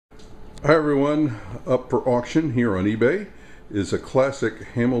Hi everyone, up for auction here on eBay is a classic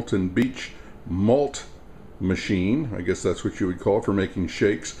Hamilton Beach malt machine. I guess that's what you would call it, for making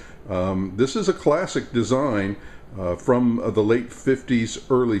shakes. This is a classic design from the late 50s,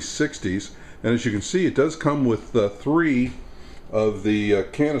 early 60s, and as you can see it does come with three of the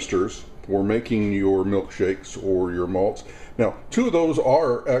canisters for making your milkshakes or your malts. Now, two of those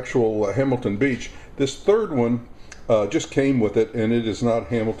are actual Hamilton Beach. This third one just came with it, and it is not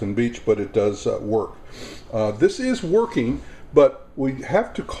Hamilton Beach, but it does work. This is working, but we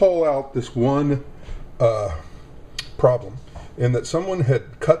have to call out this one problem, in that someone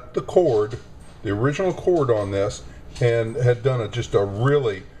had cut the cord, the original cord on this, and had done just a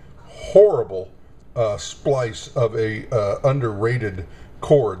really horrible splice of a underrated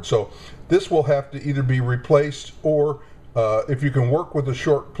cord. So this will have to either be replaced, or if you can work with a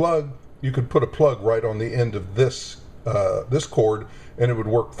short plug, you could put a plug right on the end of this this cord and it would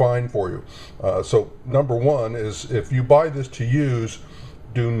work fine for you. So number one is, if you buy this to use,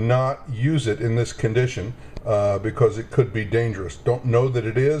 do not use it in this condition because it could be dangerous. Don't know that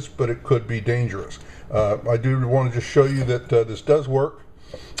it is, but it could be dangerous. I do want to just show you that this does work.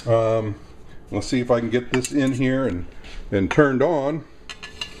 Let's see if I can get this in here and turned on.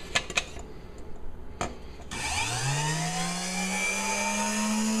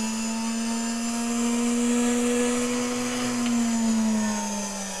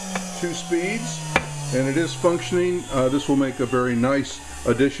 Two speeds, and it is functioning. This will make a very nice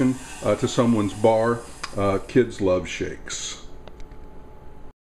addition to someone's bar. Kids love shakes.